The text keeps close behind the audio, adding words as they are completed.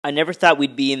I never thought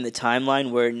we'd be in the timeline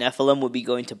where Nephilim would be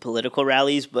going to political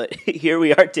rallies, but here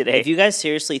we are today. If you guys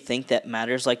seriously think that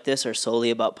matters like this are solely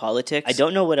about politics, I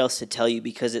don't know what else to tell you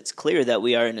because it's clear that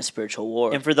we are in a spiritual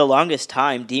war. And for the longest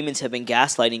time, demons have been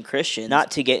gaslighting Christians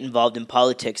not to get involved in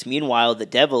politics. Meanwhile, the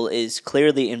devil is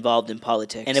clearly involved in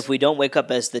politics. And if we don't wake up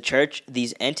as the church,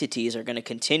 these entities are going to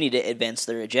continue to advance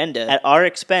their agenda at our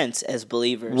expense as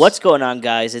believers. What's going on,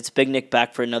 guys? It's Big Nick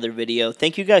back for another video.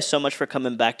 Thank you guys so much for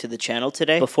coming back to the channel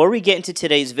today. Before we get into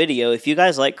today's video, if you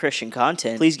guys like Christian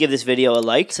content, please give this video a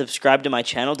like, subscribe to my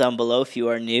channel down below if you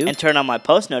are new, and turn on my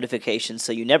post notifications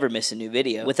so you never miss a new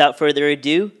video. Without further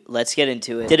ado, let's get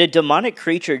into it. Did a demonic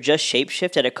creature just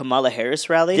shapeshift at a Kamala Harris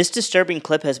rally? This disturbing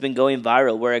clip has been going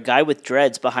viral where a guy with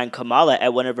dreads behind Kamala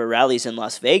at one of her rallies in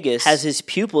Las Vegas has his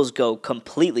pupils go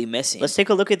completely missing. Let's take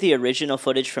a look at the original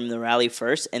footage from the rally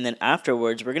first, and then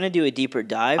afterwards we're going to do a deeper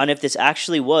dive on if this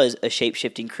actually was a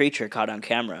shapeshifting creature caught on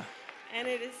camera. And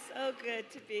it is so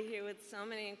good to be here with so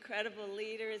many incredible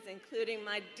leaders, including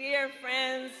my dear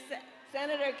friends,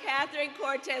 Senator Catherine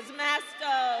Cortez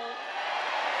Masto,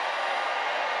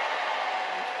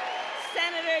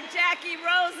 Senator Jackie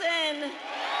Rosen,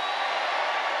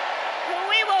 who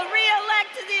we will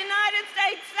re-elect to the United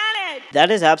States Senate.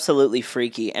 That is absolutely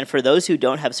freaky, and for those who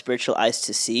don't have spiritual eyes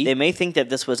to see, they may think that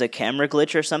this was a camera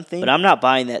glitch or something, but I'm not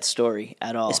buying that story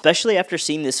at all. Especially after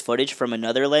seeing this footage from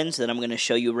another lens that I'm going to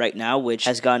show you right now, which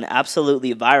has gone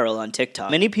absolutely viral on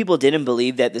TikTok. Many people didn't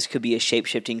believe that this could be a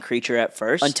shape-shifting creature at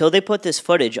first, until they put this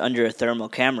footage under a thermal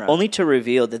camera, only to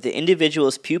reveal that the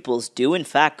individual's pupils do in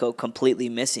fact go completely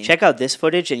missing. Check out this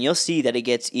footage and you'll see that it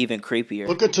gets even creepier.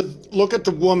 Look at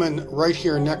the woman right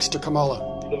here next to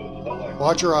Kamala.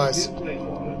 Watch your eyes.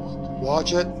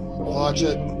 Watch it. Watch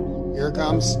it. Here it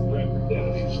comes.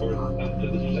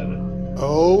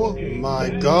 Oh my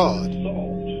God.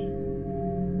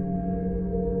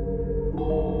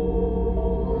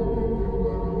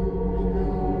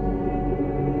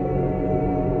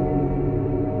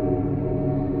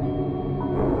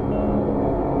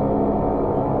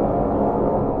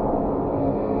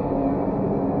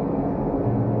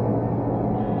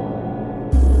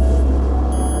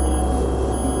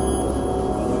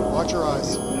 Watch your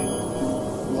eyes.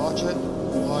 Watch it.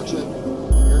 Watch it.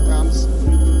 Here it comes.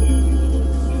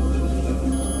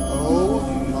 Oh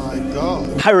my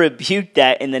God. I rebuked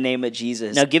that in the name of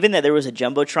Jesus. Now, given that there was a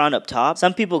Jumbotron up top,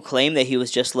 some people claim that he was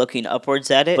just looking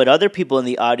upwards at it, but other people in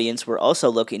the audience were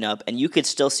also looking up, and you could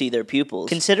still see their pupils.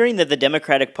 Considering that the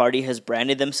Democratic Party has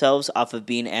branded themselves off of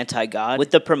being anti-God,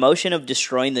 with the promotion of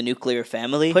destroying the nuclear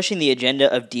family, pushing the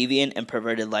agenda of deviant and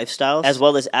perverted lifestyles, as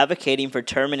well as advocating for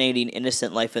terminating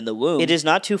innocent life in the womb, it is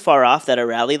not too far off that a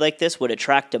rally like this would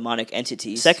attract demonic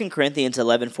entities. 2 Corinthians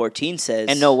 11:14 says,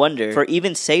 "And no wonder, for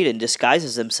even Satan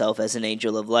disguises himself as an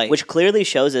angel of light," which clearly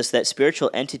shows us that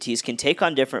spiritual entities can take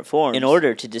on different forms in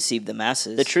order to deceive the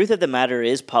masses. The truth of the matter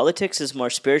is, politics is more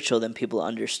spiritual than people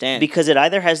understand, because it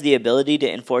either has the ability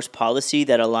to enforce policy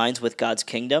that aligns with God's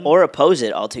kingdom, or oppose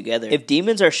it altogether. If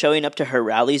demons are showing up to her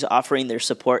rallies offering their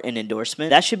support and endorsement,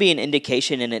 that should be an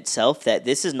indication in itself that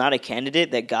this is not a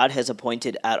candidate that God has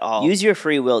appointed at all. Use your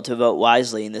free will to vote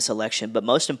wisely in this election, but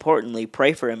most importantly,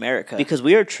 pray for America, because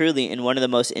we are truly in one of the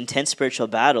most intense spiritual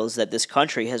battles that this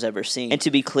country has ever seen. And to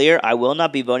be clear, I will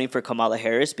not be voting for Kamala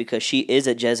Harris because she is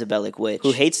a Jezebelic witch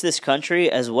who hates this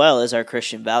country as well as our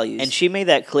Christian values. And she made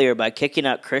that clear by kicking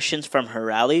out Christians from her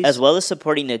rallies, as well as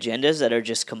supporting agendas that are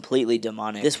just completely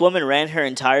demonic. This woman ran her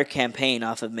entire campaign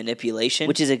off of manipulation,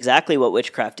 which is exactly what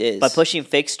witchcraft is, by pushing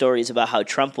fake stories about how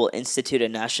Trump will institute a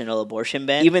national abortion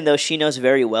ban, even though she knows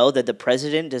very well that the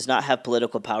president does not have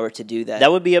political power to do that.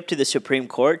 That would be up to the Supreme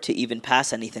Court to even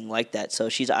pass anything like that, so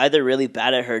she's either really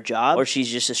bad at her job or she's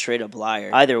just a straight up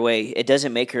liar. Either way, it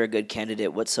doesn't make her a good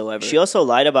candidate whatsoever. She also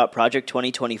lied about Project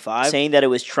 2025, saying that it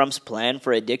was Trump's plan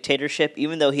for a dictatorship,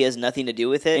 even though he has nothing to do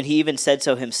with it, and he even said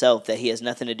so himself that he has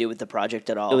nothing to do with the project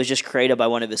at all. It was just created by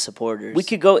one of his supporters. We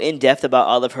could go in depth about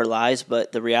all of her lies,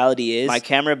 but the reality is, my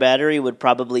camera battery would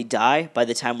probably die by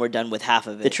the time we're done with half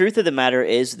of it. The truth of the matter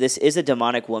is, this is a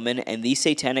demonic woman, and these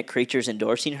satanic creatures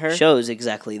endorsing her shows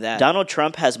exactly that. Donald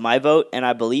Trump has my vote, and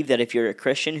I believe that if you're a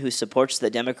Christian who supports the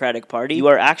Democratic Party, you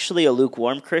are actually a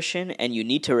lukewarm Christian, and you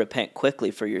need to repent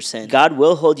quickly for your sin. God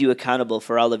will hold you accountable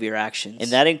for all of your actions,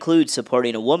 and that includes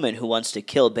supporting a woman who wants to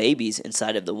kill babies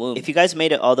inside of the womb. If you guys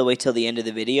made it all the way till the end of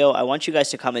the video, I want you guys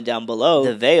to comment down below,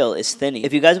 the veil is thinning.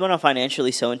 If you guys want to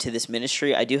financially sow into this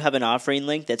ministry, I do have an offering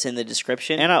link that's in the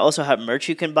description, and I also have merch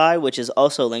you can buy, which is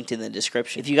also linked in the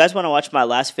description. If you guys want to watch my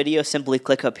last video, simply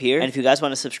click up here, and if you guys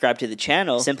want to subscribe to the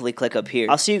channel, simply click up here.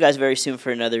 I'll see you guys very soon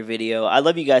for another video. I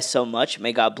love you guys so much.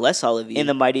 May God bless all of you. In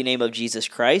the mighty name of Jesus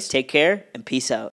Christ, take care and peace out.